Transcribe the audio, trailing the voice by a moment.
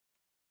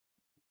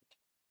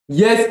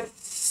Yes,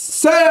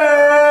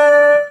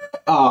 sir!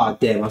 Oh,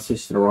 damn, I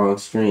switched to the wrong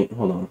screen.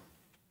 Hold on.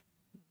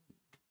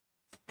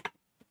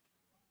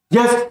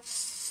 Yes,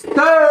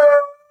 sir!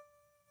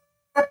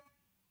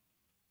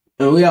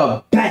 And we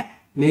are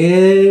back,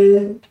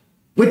 man,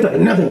 with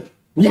another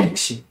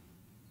reaction.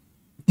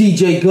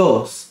 DJ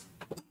Ghost.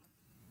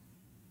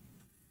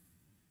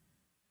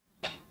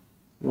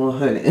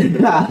 100.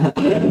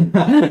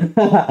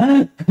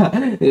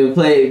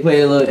 play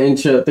a little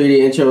intro, 3D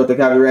intro with the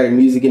copyrighted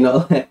music and all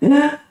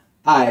that.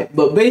 Alright,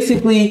 but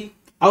basically,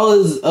 I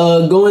was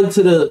going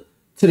to the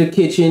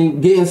kitchen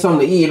getting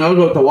something to eat, and I was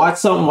going to watch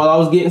something while I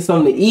was getting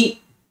something to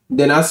eat.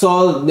 Then I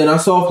saw Flo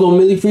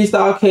Milli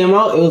freestyle came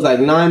out. It was like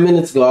 9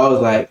 minutes ago. I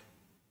was like,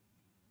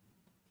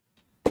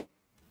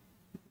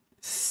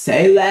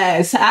 say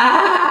less. And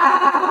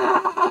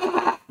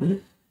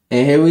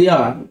here we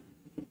are.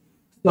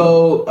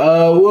 So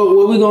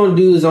what we're gonna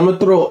do is I'm gonna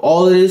throw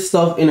all of this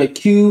stuff in a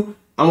queue.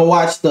 I'm gonna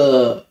watch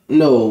I'm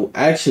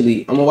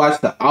gonna watch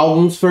the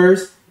albums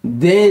first,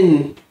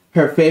 then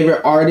her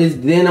favorite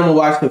artist, then I'm gonna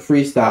watch the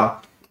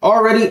freestyle.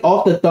 Already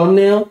off the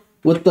thumbnail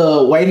with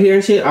the white hair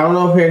and shit, I don't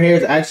know if her hair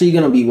is actually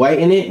gonna be white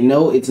in it.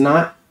 No, it's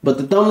not. But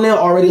the thumbnail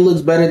already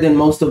looks better than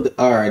most of the.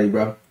 Alrighty,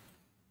 bro.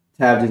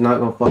 Tab is not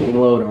gonna fucking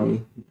load on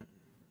me.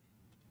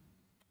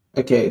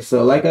 Okay,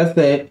 so like I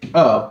said,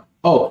 oh,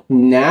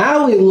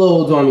 now it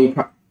loads on me.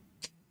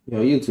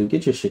 Yo, YouTube,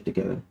 get your shit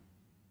together.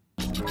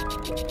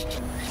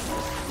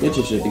 Get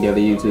your shit together,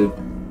 YouTube.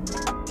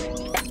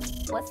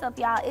 What's up,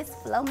 y'all? It's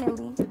Flo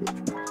Milli.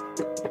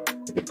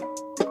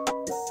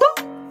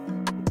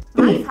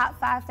 My top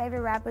 5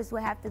 favorite rappers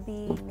would have to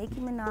be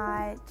Nicki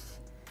Minaj,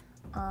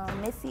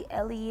 Missy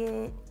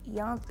Elliott,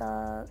 Young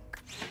Thug.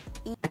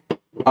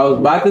 I was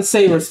about to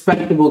say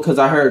respectable because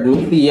I heard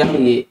Missy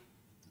Elliott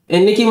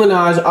and Nicki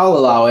Minaj. I'll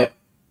allow it,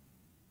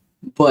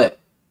 but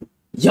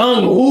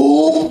Young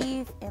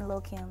Eve and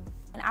Lil Kim,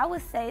 and I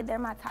would say they're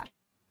my top.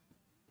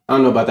 I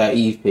don't know about that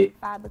Eve pick.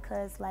 5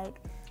 because like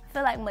I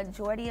feel like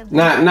majority of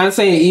them not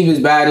saying Eve is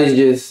bad. It's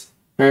just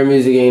her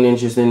music ain't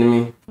interesting to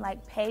me.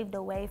 Like paved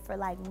the way for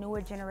like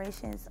newer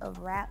generations of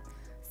rap.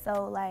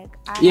 So like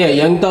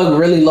Young Thug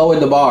really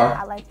lowered the bar.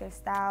 I like their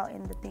style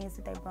and the things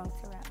that they brought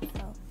to rap.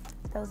 So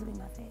those would be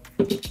my favorite.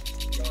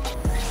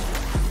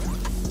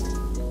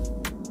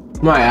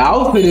 My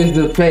outfit is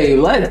the fave.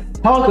 Let's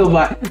talk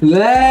about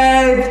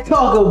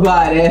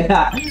it.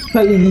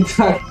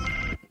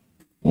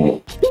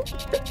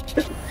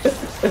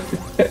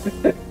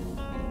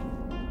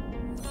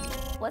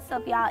 What's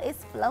up, y'all?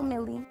 It's Flo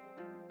Milli.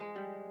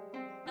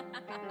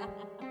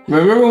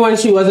 Remember when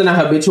she wasn't a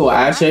habitual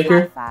ass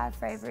shaker? My 5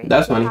 favorite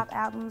That's funny. top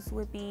albums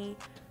would be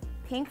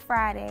Pink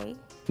Friday,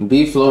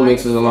 Beef Flow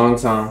mixes a long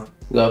time.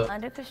 Go.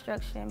 Under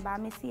Construction by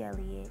Missy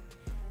Elliott,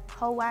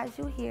 Ho Why's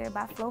You Here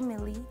by Flo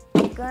Milli,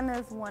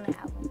 Gunna's Wanna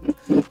album.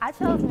 I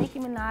chose Nicki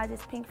Minaj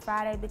as Pink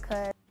Friday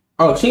because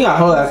She got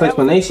whole ass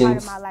explanations. That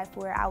was a part of my life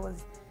where I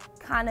was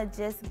kind of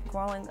just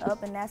growing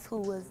up, and that's who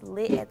was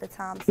lit at the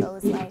time. So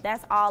it's like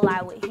that's all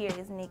I would hear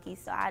is Nicki.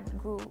 So I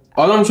grew.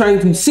 All I'm trying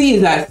to see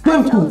is that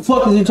Who the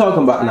fuck is you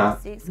talking about now?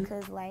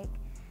 Because like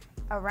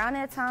around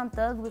that time,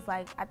 Thug was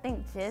like I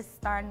think just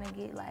starting to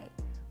get like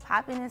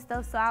popping and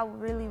stuff. So I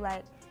really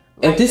like.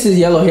 If this is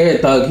yellow hair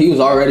Thug, he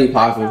was already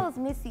popping. I chose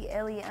Missy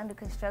Elliott Under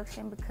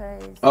Construction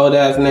because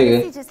that's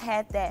nigga. She just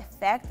had that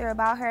factor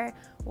about her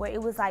where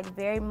it was like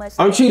very much.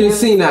 I'm trying to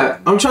see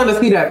that. I'm trying to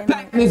see that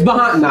fatness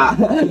behind that.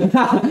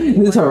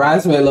 This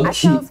harassment, low key. I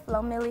chose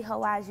Flo Milli, Ho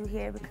Why's You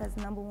Here because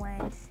number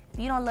one, if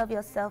you don't love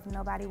yourself,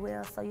 nobody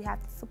will. So you have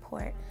to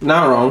support.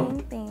 Not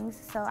wrong. Things.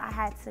 So I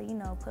had to,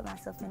 put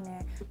myself in there.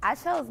 I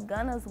chose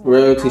Gunna's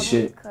royalty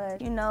shit because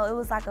it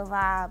was like a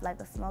vibe, like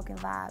a smoking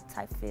vibe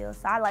type feel.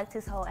 So I liked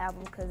his whole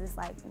album because it's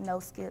like no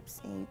skips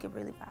and you can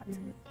really vibe to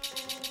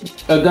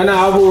it. A Gunna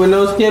album with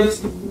no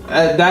skips?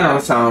 That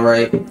don't sound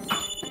right.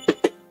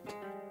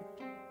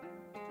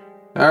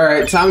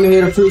 Alright, time to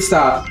hear the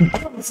freestyle. I'm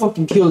gonna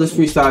fucking kill this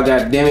freestyle,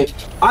 goddammit.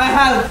 I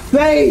have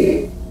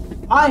faith!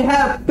 I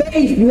have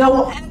faith!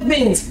 No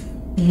Evans!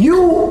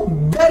 You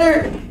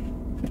better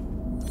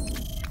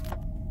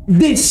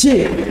this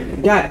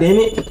shit! God damn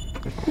it.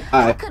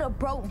 I could a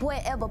broke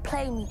boy ever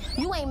play me.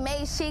 You ain't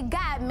made shit,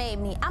 God made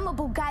me. I'm a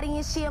Bugatti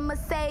and she a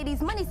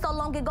Mercedes. Money so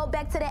long it go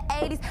back to the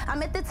 80s.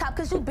 I'm at the top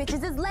cause you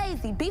bitches is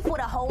lazy. Beef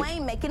with a hoe, I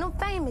ain't making them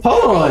famous.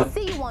 Hold on. I ain't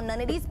see you on none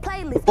of these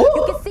playlists. Ooh.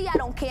 You can see I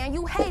don't care and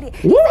you hate it.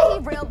 He say he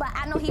real but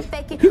I know he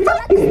fake it. Feel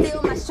like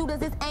still my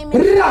shooters is aiming.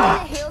 In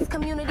the hills,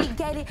 community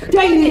gated.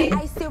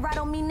 Ice sit right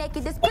on me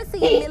naked. This pussy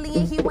a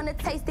million, he wanna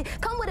taste it.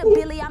 Come with a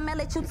Billy, I'ma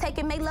let you take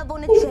it. Make love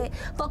on the jet,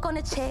 fuck on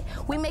the chat.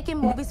 We making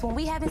movies when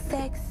we having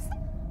sex.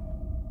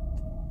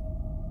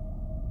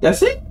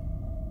 That's it?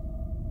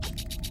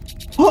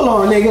 Hold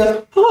on,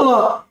 nigga.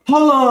 Hold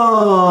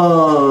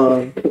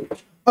on.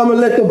 I'ma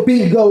let the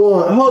beat go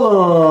on. Hold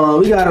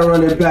on. We gotta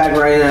run it back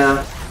right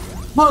now.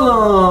 Hold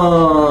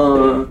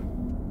on.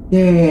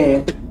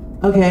 Yeah.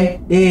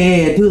 Okay.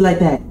 Yeah. Do it like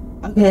that.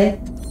 Okay.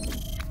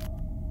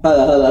 Hold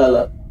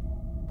up.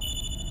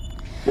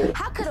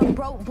 How could a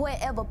broke boy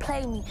ever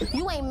play me?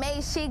 You ain't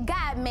made shit,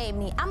 God made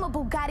me. I'm a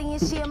Bugatti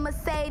and she a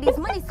Mercedes.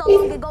 Money so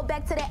long it go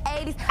back to the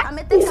 80s. I'm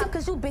at the top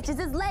cause you bitches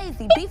is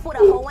lazy. Beef with a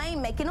hoe, I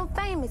ain't making them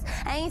famous.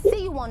 I ain't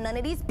see you on none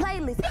of these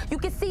playlists. You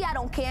can see I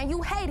don't care and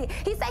you hate it.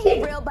 He say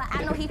he real, but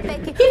I know he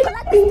fake it. Pull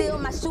out the steel,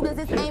 my shooters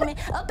is aiming.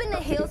 Up in the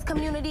hills,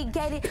 community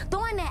gated.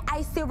 Throwing that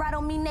ice, sit right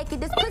on me naked.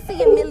 This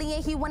pussy a Milli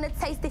and he wanna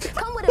taste it.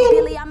 Come with a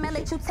Billy, I'ma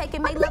let you take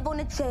it. Make love on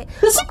the check,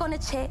 fuck on the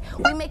check.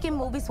 We making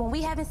movies when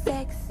we having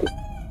sex.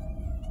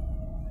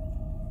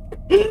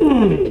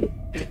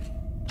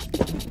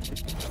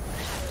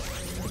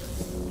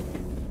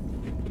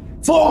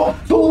 Talk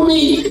to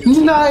me,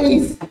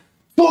 nice.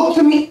 Talk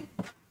to me.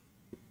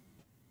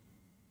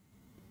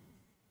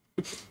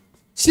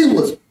 She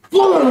was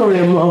blowing on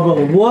that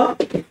motherfucker,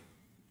 what?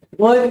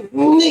 What,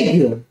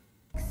 nigga?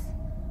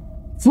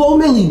 Flo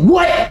Milli,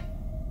 what?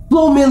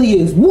 Flo Milli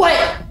is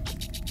what?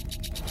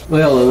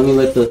 Well, let me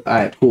let the. All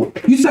right, cool.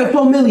 You said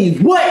Flo Milli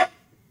is what?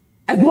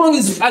 As long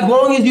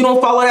as you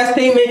don't follow that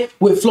statement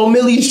with Flo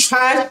Milli's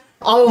trash,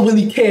 I don't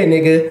really care,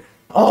 nigga.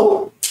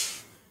 Oh,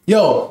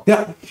 yo,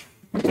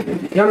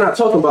 y'all not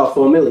talking about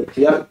Flo Milli.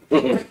 Yeah,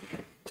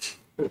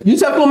 you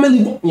said Flo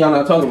Milli. Y'all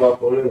not talking about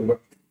Flo Milli, bro.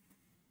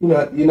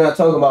 You're not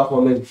talking about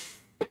Flo Milli.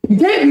 You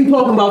can't be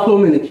talking about Flo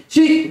Milli.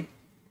 She.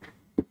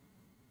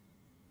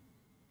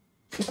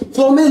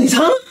 Flo Milli's,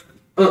 huh?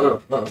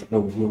 No.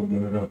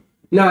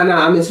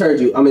 Nah, I misheard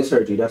you.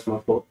 That's my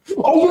fault.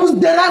 Oh, you was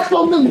dead. That's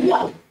Flo Milli.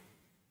 What?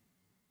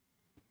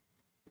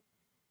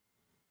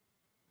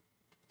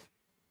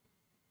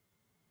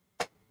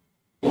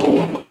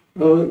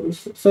 Oh,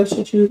 what's that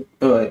shit you?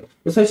 Oh, wait.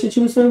 What's that shit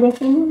you was saying about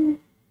Flo Milli?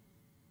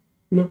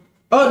 No.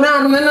 Oh,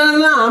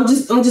 no. I'm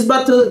just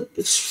about to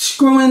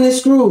screw in this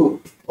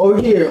screw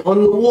over here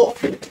on the wall.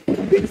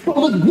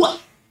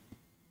 What?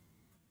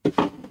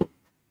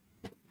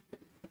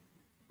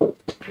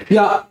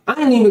 Y'all,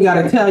 I ain't even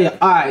gotta tell you.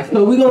 Alright,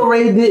 so we're gonna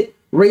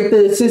rate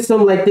the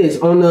system like this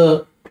on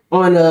the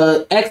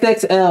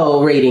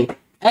XXL rating.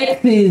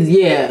 X is,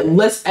 yeah,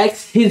 let's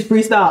X his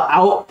freestyle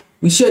out.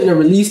 We shouldn't have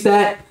released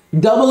that.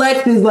 Double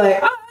X is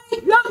like,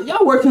 alright,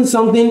 y'all working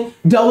something.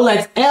 Double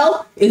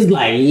XL is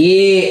like,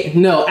 yeah.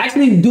 No,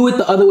 actually do it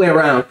the other way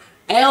around.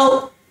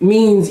 L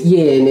means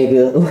yeah,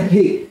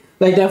 nigga.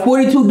 Like that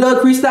 42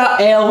 Doug freestyle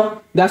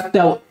L, that's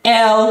spelled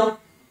L.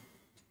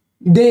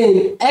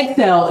 Then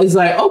XL is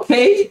like,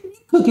 okay,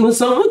 cooking with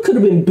something. It could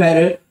have been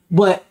better,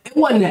 but it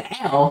wasn't an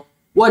L.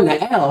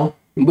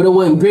 But it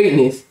wasn't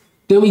greatness.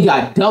 Then we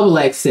got double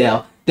XL.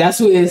 That's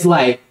where it's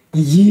like,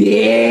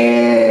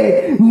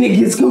 yeah,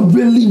 niggas can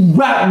really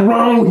rap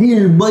around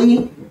here,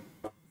 buddy.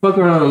 Fuck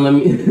around, let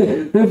me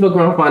fuck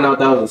around and find out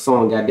that was a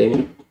song,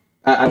 goddamn.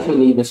 I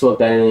couldn't even swap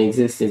that into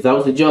existence. That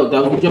was a joke.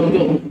 Don't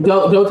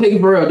take it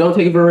for real. Don't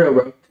take it for real,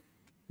 bro.